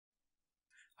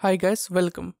Hi guys,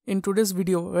 welcome. In today's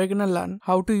video, we're gonna learn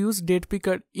how to use date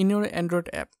picker in your Android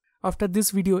app. After this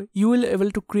video, you will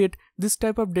able to create this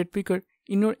type of date picker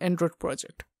in your Android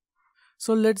project.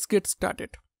 So let's get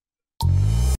started.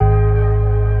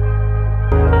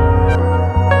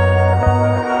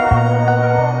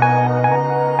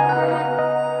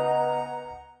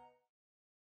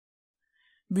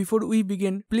 Before we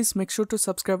begin, please make sure to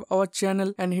subscribe our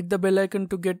channel and hit the bell icon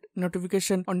to get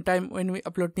notification on time when we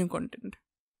upload new content.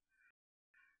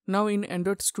 Now in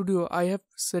Android Studio, I have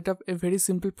set up a very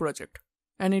simple project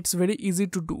and it's very easy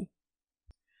to do.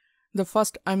 The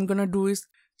first I'm gonna do is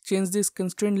change this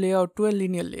constraint layout to a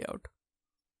linear layout.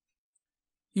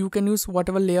 You can use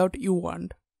whatever layout you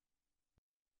want.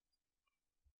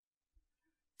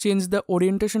 Change the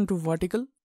orientation to vertical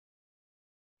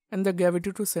and the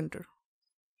gravity to center.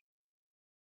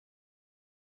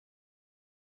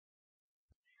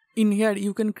 In here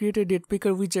you can create a date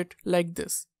picker widget like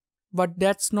this. But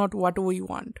that's not what we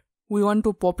want. We want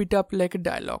to pop it up like a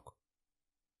dialog.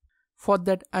 For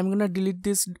that, I'm gonna delete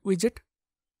this widget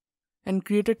and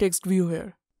create a text view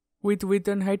here with width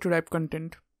and height wrap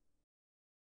content.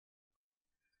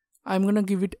 I'm gonna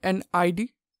give it an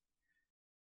ID,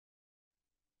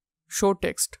 show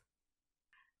text.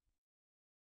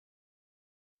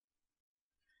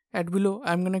 At below,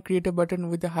 I'm gonna create a button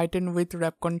with the height and width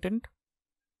wrap content.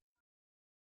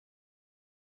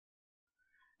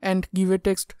 And give a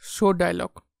text show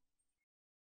dialog.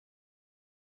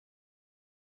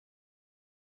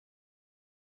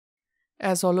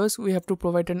 As always, we have to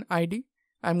provide an ID.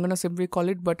 I'm gonna simply call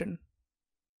it button.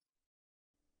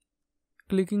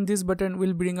 Clicking this button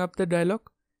will bring up the dialog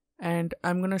and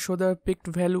I'm gonna show the picked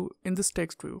value in this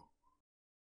text view.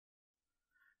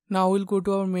 Now we'll go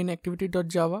to our main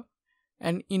activity.java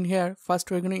and in here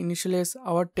first we're gonna initialize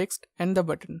our text and the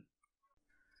button.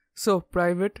 So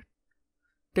private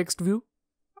text view,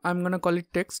 I'm gonna call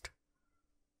it text,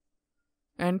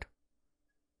 and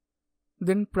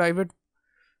then private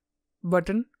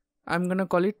button, I'm gonna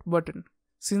call it button,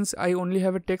 since I only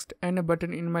have a text and a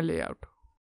button in my layout.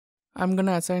 I'm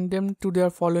gonna assign them to their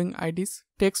following IDs.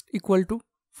 Text equal to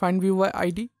find view by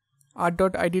ID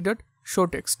art.id.show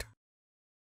text.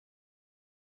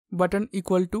 Button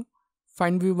equal to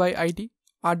find view by ID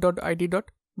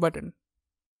art.id.button.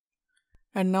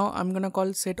 And now I'm gonna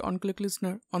call set onClick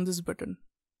listener on this button.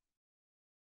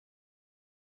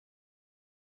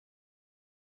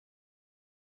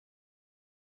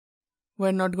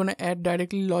 We're not gonna add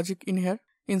directly logic in here.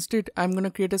 Instead, I'm gonna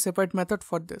create a separate method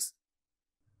for this.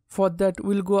 For that,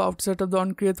 we'll go outside of the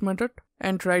onCreate method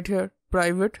and write here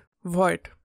private void.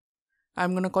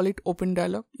 I'm gonna call it open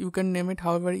dialog. You can name it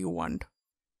however you want.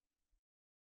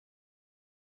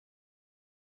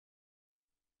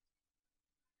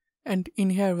 And in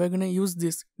here we're gonna use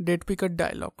this date picker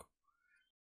dialog.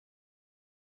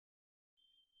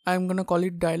 I'm gonna call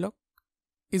it dialog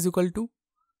is equal to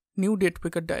new date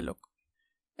picker dialog.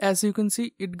 As you can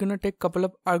see, it's gonna take couple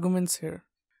of arguments here.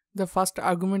 The first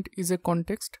argument is a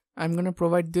context. I'm gonna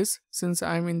provide this since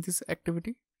I'm in this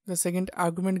activity. The second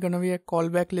argument gonna be a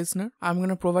callback listener. I'm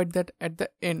gonna provide that at the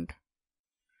end.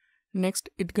 Next,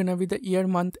 it's gonna be the year,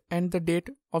 month and the date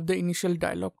of the initial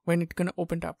dialog when it's gonna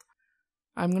open up.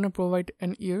 I'm gonna provide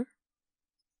an year.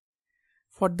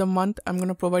 For the month, I'm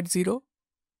gonna provide 0.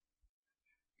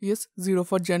 Yes, 0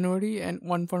 for January and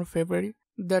 1 for February.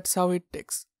 That's how it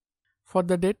takes. For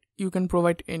the date, you can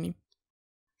provide any.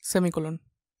 Semicolon.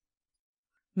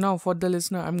 Now for the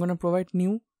listener, I'm gonna provide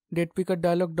new date picker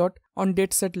dialog dot on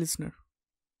date set listener.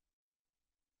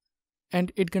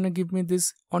 And it's gonna give me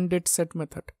this on date set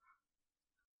method.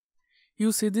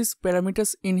 You see these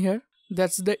parameters in here?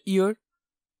 That's the year,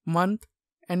 month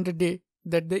and the day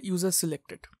that the user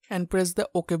selected, and press the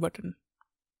OK button.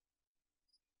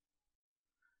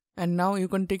 And now you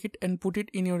can take it and put it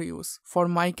in your use. For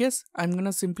my case, I'm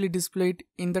gonna simply display it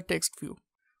in the text view.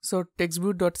 So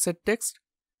textView.setText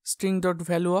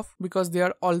string.value of, because they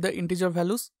are all the integer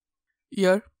values,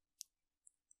 year,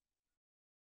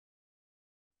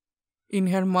 in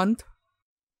here month,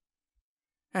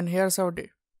 and here's our day.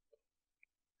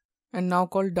 And now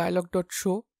call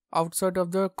dialog.show outside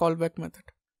of the callback method.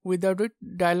 Without it,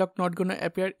 dialog not gonna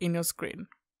appear in your screen.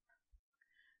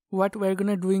 What we're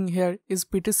gonna doing here is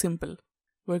pretty simple.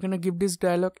 We're gonna give this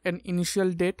dialog an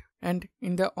initial date, and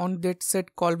in the onDateSet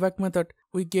callback method,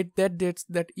 we get that dates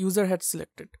that user had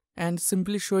selected and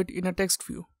simply show it in a text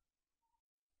view.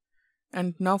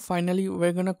 And now finally,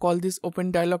 we're gonna call this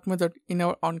open dialog method in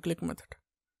our onClick method.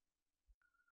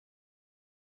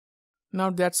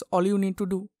 Now that's all you need to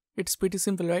do. It's pretty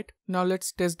simple, right? Now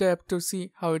let's test the app to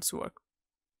see how it's work.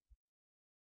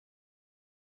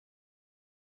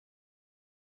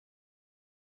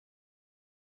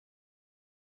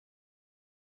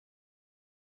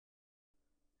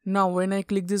 Now when I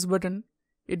click this button,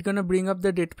 it's gonna bring up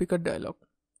the date picker dialog.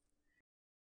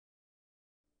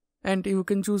 And you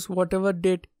can choose whatever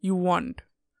date you want.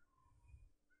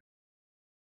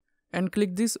 And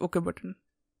click this OK button.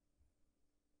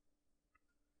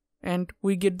 And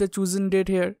we get the chosen date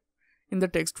here in the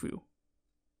text view.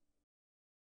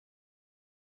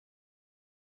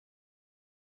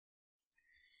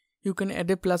 You can add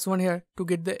a +1 here to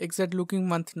get the exact looking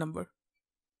month number.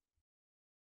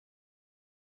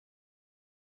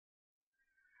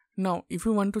 Now, if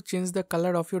you want to change the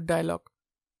color of your dialog,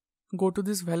 go to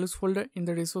this values folder in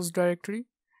the resource directory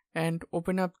and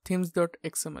open up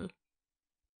themes.xml.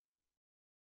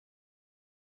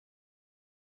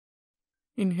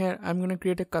 In here, I'm going to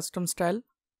create a custom style.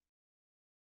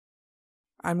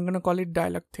 I'm going to call it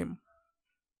dialog theme.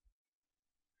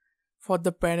 For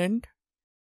the parent,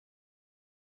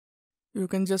 you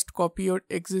can just copy your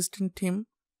existing theme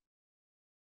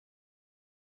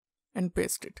and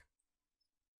paste it.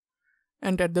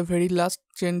 And at the very last,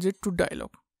 change it to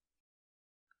dialog.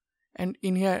 And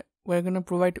in here, we're going to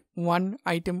provide one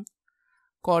item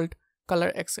called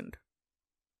color accent.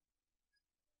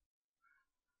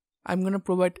 I'm going to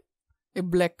provide a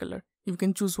black color. You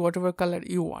can choose whatever color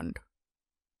you want.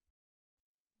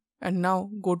 And now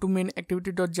go to main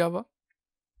activity.java.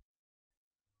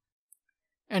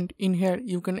 And in here,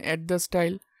 you can add the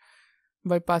style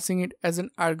by passing it as an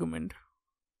argument.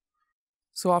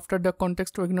 So after the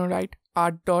context, we're going to write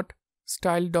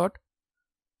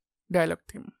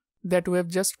art.style.dialogTheme that we have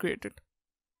just created.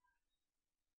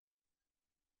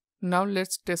 Now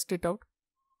let's test it out.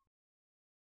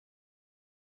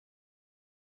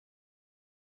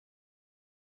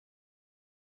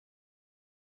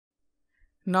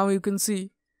 Now you can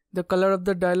see the color of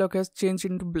the dialog has changed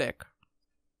into black.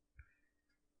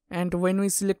 And when we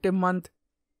select a month,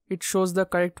 it shows the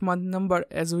correct month number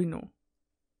as we know.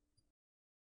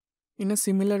 In a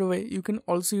similar way, you can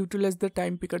also utilize the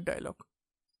time picker dialog.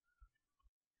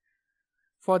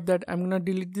 For that, I'm going to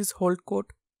delete this whole code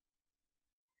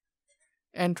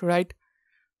and write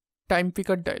time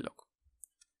picker dialog.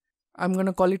 I'm going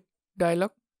to call it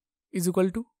dialog is equal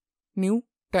to new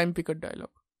time picker dialog.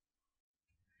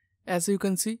 As you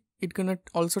can see, it's going to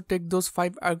also take those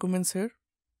 5 arguments here.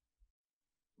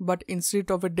 But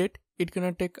instead of a date, it's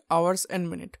going to take hours and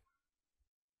minute.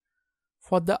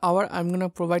 For the hour, I'm going to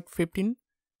provide 15.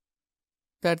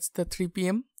 That's the 3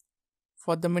 p.m.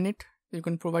 For the minute, you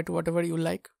can provide whatever you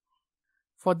like.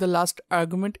 For the last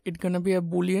argument, it's going to be a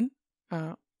boolean.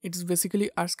 It's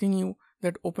basically asking you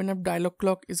that open up dialog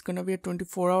clock is going to be a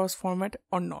 24 hours format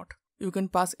or not. You can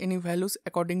pass any values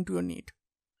according to your need.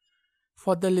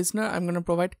 For the listener, I'm going to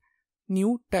provide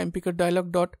new time picker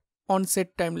dialog dot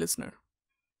onset time listener.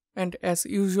 And as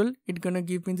usual, it's going to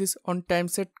give me this on time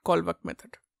set callback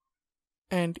method.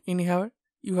 And in here,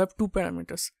 you have 2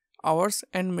 parameters, hours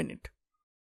and minute.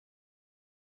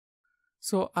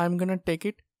 So I'm going to take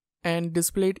it and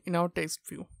display it in our text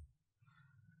view.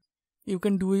 You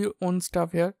can do your own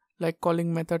stuff here, like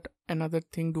calling method, another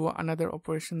thing, do another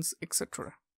operations,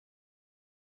 etc.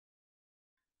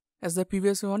 As the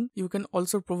previous one, you can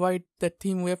also provide the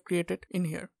theme we have created in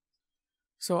here.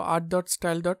 So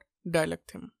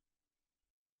art.style.dialogTheme.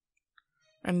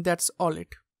 And that's all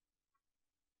it.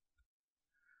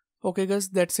 Okay guys,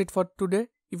 that's it for today.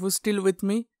 If you're still with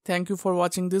me, thank you for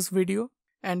watching this video.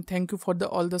 And thank you for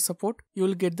all the support. You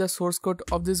will get the source code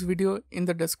of this video in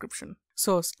the description.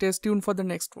 So stay tuned for the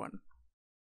next one.